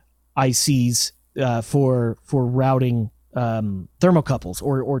multiple ICs for routing thermocouples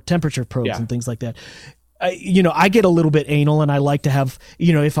or temperature probes and things like that. I get a little bit anal, and I like to have,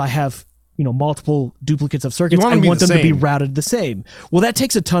 if I have, multiple duplicates of circuits, I want them to be routed the same. Well, that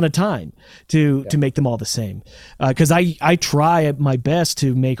takes a ton of time to make them all the same. Because I try my best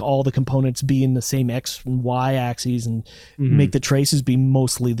to make all the components be in the same X and Y axes and make the traces be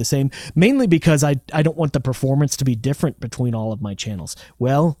mostly the same, mainly because I don't want the performance to be different between all of my channels.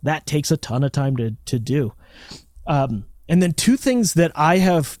 Well, that takes a ton of time to do. And then 2 things that I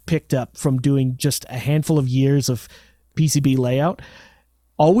have picked up from doing just a handful of years of PCB layout: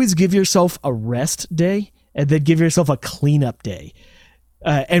 always give yourself a rest day and then give yourself a cleanup day.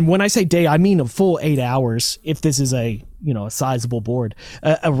 And when I say day, I mean a full 8 hours if this is a sizable board.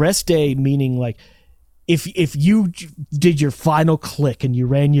 A rest day meaning like if you did your final click and you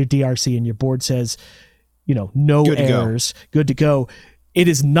ran your DRC and your board says, no errors, good to go. It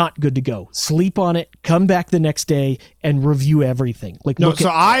is not good to go. Sleep on it, come back the next day and review everything.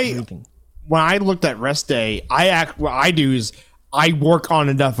 Everything. When I looked at rest day, what I do is I work on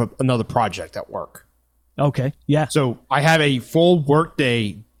another project at work. Okay. Yeah. So I have a full work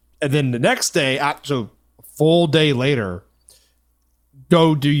day, and then the next day, so a full day later,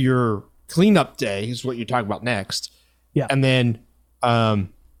 go do your cleanup day is what you're talking about next. Yeah. And then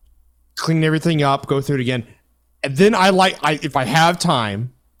clean everything up, go through it again. And then if I have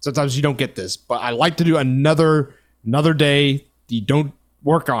time, sometimes you don't get this, but I like to do another day. You don't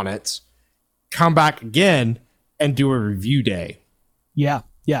work on it, come back again and do a review day. Yeah.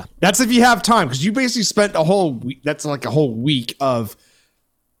 Yeah. That's if you have time, because you basically spent a whole week. That's like a whole week of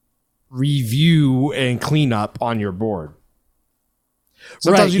review and cleanup on your board.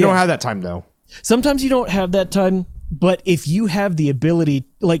 Sometimes you don't have that time though. Sometimes you don't have that time. But if you have the ability,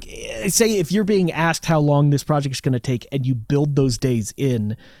 like say if you're being asked how long this project is going to take and you build those days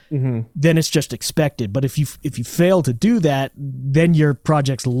in, then it's just expected. But if you fail to do that, then your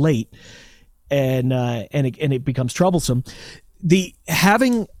project's late and it becomes troublesome. The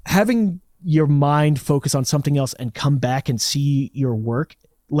having your mind focus on something else and come back and see your work,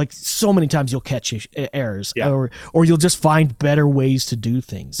 like so many times you'll catch errors or you'll just find better ways to do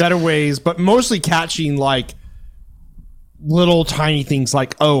things. Better ways, but mostly catching like little tiny things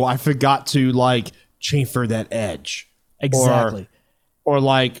like, oh, I forgot to like chamfer that edge. Exactly. Or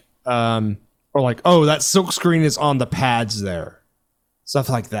like, oh, that silk screen is on the pads there. Stuff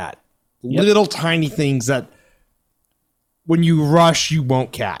like that. Yep. Little tiny things that when you rush, you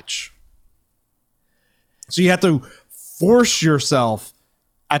won't catch. So you have to force yourself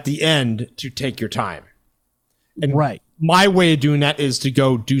at the end to take your time. And my way of doing that is to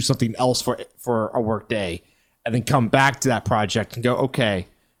go do something else for a work day, and then come back to that project and go, okay,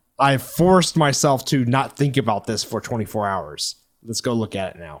 I forced myself to not think about this for 24 hours. Let's go look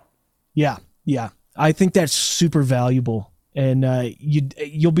at it now. Yeah. Yeah. I think that's super valuable. And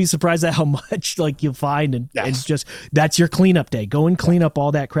you'll be surprised at how much like you'll find. And it's just, that's your cleanup day. Go and clean up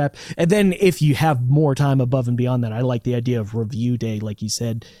all that crap. And then if you have more time above and beyond that, I like the idea of review day, like you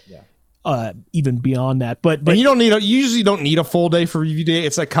said. Yeah. Even beyond that. But you usually don't need a full day for review day.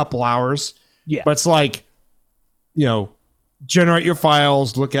 It's a couple hours. Yeah. But it's like, generate your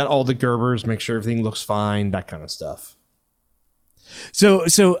files, look at all the Gerbers, make sure everything looks fine, that kind of stuff.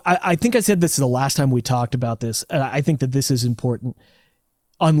 So I think I said this the last time we talked about this, and I think that this is important.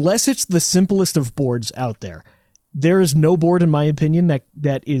 Unless it's the simplest of boards out there, there is no board, in my opinion,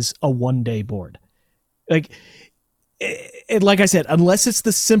 that is a one-day board. Like I said, unless it's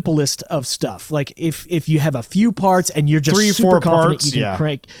the simplest of stuff, like if you have a few parts and you're just 3-4 parts, you can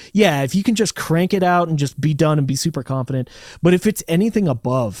crank. Yeah, if you can just crank it out and just be done and be super confident. But if it's anything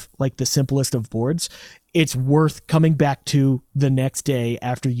above like the simplest of boards, it's worth coming back to the next day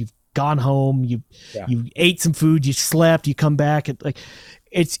after you've gone home, you ate some food, you slept, you come back,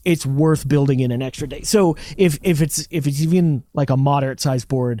 it's worth building in an extra day. So if it's even like a moderate sized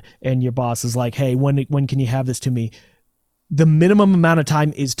board and your boss is like, hey, when can you have this to me? The minimum amount of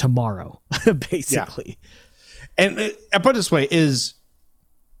time is tomorrow, basically. Yeah. And I put it this way is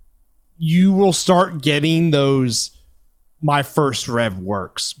you will start getting those my first rev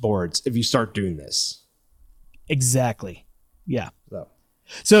works boards if you start doing this. Exactly. Yeah.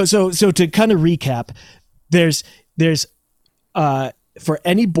 So to kind of recap, there's for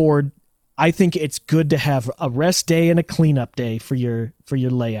any board, I think it's good to have a rest day and a cleanup day for your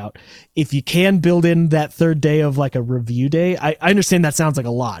layout. If you can build in that third day of like a review day, I understand that sounds like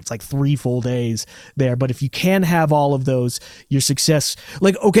a lot. It's like 3 full days there, but if you can have all of those, your success,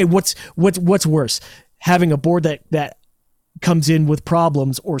 like, okay, what's worse? Having a board that comes in with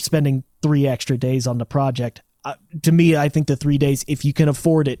problems or spending 3 extra days on the project. To me, I think the 3 days, if you can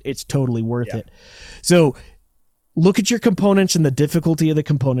afford it, it's totally worth it. So look at your components and the difficulty of the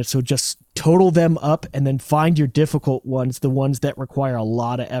components. So just total them up and then find your difficult ones, the ones that require a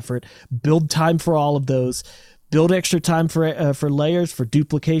lot of effort. Build time for all of those. Build extra time for layers, for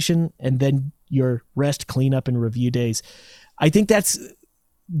duplication, and then your rest, cleanup, and review days. I think that's,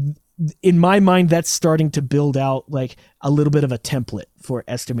 in my mind, that's starting to build out like a little bit of a template for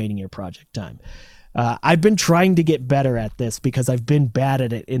estimating your project time. I've been trying to get better at this because I've been bad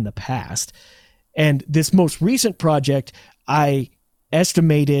at it in the past. And this most recent project, I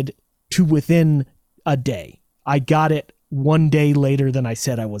estimated to within a day. I got it 1 day later than I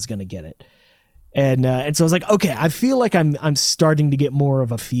said I was going to get it. And so I was like, okay, I feel like I'm starting to get more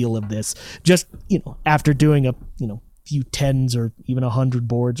of a feel of this. Just, after doing a, few tens or even 100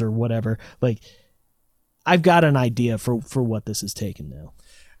 boards or whatever, like I've got an idea for what this is taking now.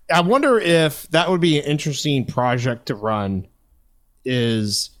 I wonder if that would be an interesting project to run,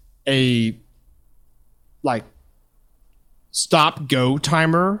 is a like stop go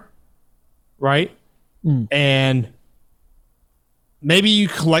timer, right? And maybe you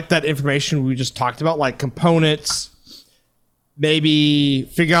collect that information we just talked about, like components, maybe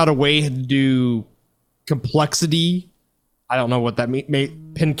figure out a way to do complexity. I don't know what that means.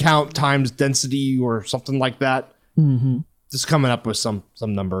 Pin count times density or something like that. Mm-hmm. Just coming up with some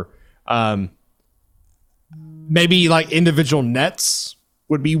number. Maybe like individual nets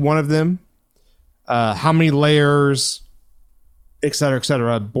would be one of them. How many layers, et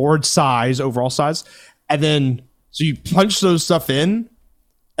cetera, board size, overall size. And then, so you punch those stuff in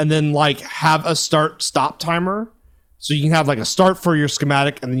and then like have a stop timer. So you can have like a start for your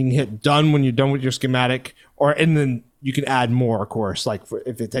schematic and then you can hit done when you're done with your schematic, and then you can add more, of course, like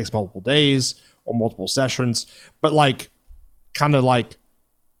if it takes multiple days or multiple sessions, but like kind of like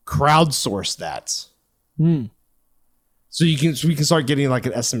crowdsource that. So we can start getting like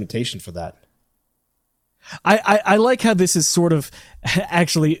an estimation for that. I like how this is sort of,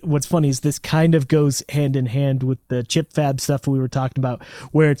 actually what's funny is this kind of goes hand in hand with the chip fab stuff we were talking about,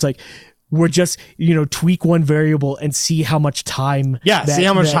 where it's like we're just tweak one variable and see how much time see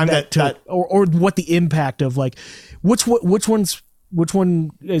how much time that took, or what the impact of like which one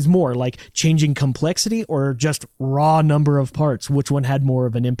is more, like changing complexity or just raw number of parts, which one had more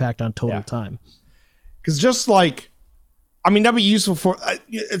of an impact on total time. Because just like, I mean, that'd be useful for,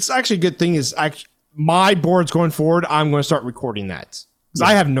 it's actually a good thing is actually my boards going forward, I'm going to start recording that because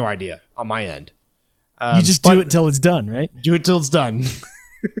I have no idea on my end. You just do it till it's done, right? Do it till it's done.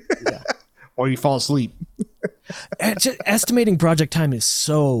 Or you fall asleep. Estimating project time is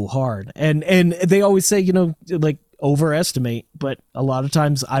so hard. And they always say, like overestimate, but a lot of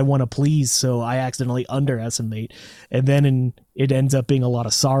times I want to please, so I accidentally underestimate. And then it ends up being a lot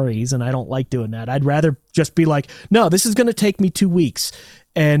of sorries, and I don't like doing that. I'd rather just be like, no, this is going to take me 2 weeks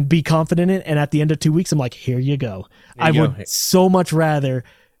and be confident in it. And at the end of 2 weeks, I'm like, here you go. I would so much rather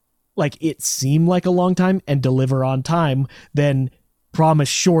like it seem like a long time and deliver on time than promise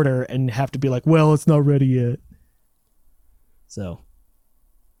shorter and have to be like, well, it's not ready yet. So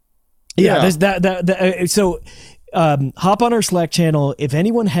there's that. So hop on our Slack channel if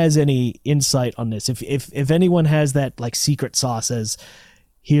anyone has any insight on this. If anyone has that like secret sauce as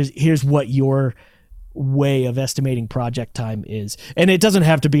here's what your way of estimating project time is, and it doesn't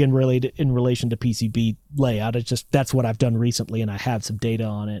have to be in relation to PCB layout. It's just that's what I've done recently, and I have some data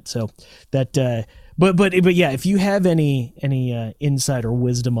on it. So that, but yeah, if you have any insight or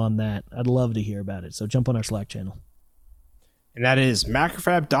wisdom on that, I'd love to hear about it. So jump on our Slack channel, and that is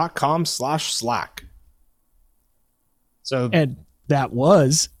macrofab.com/Slack. So, and that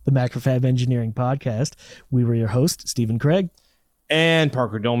was the Macrofab Engineering Podcast. We were your hosts, Stephen Craig and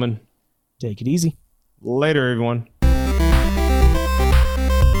Parker Dillman. Take it easy. Later, everyone.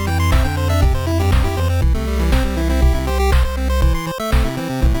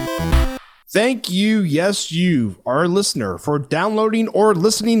 Thank you, yes, you, our listener, for downloading or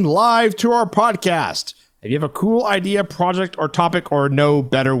listening live to our podcast. If you have a cool idea, project, or topic, or know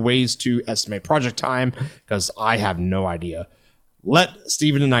better ways to estimate project time, because I have no idea, let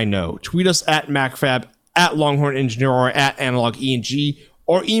Steven and I know. Tweet us at MacFab, at Longhorn Engineer, or at AnalogENG,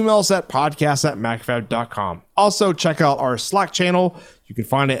 or email us at podcast@macfab.com. Also, check out our Slack channel. You can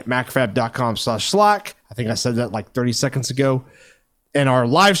find it at macfab.com/Slack. I think I said that like 30 seconds ago. And our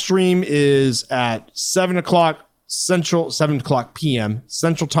live stream is at 7 o'clock p.m.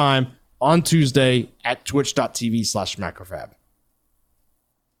 Central Time on Tuesday at twitch.tv/macrofab.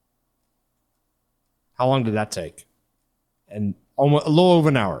 How long did that take? And almost a little over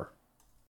an hour.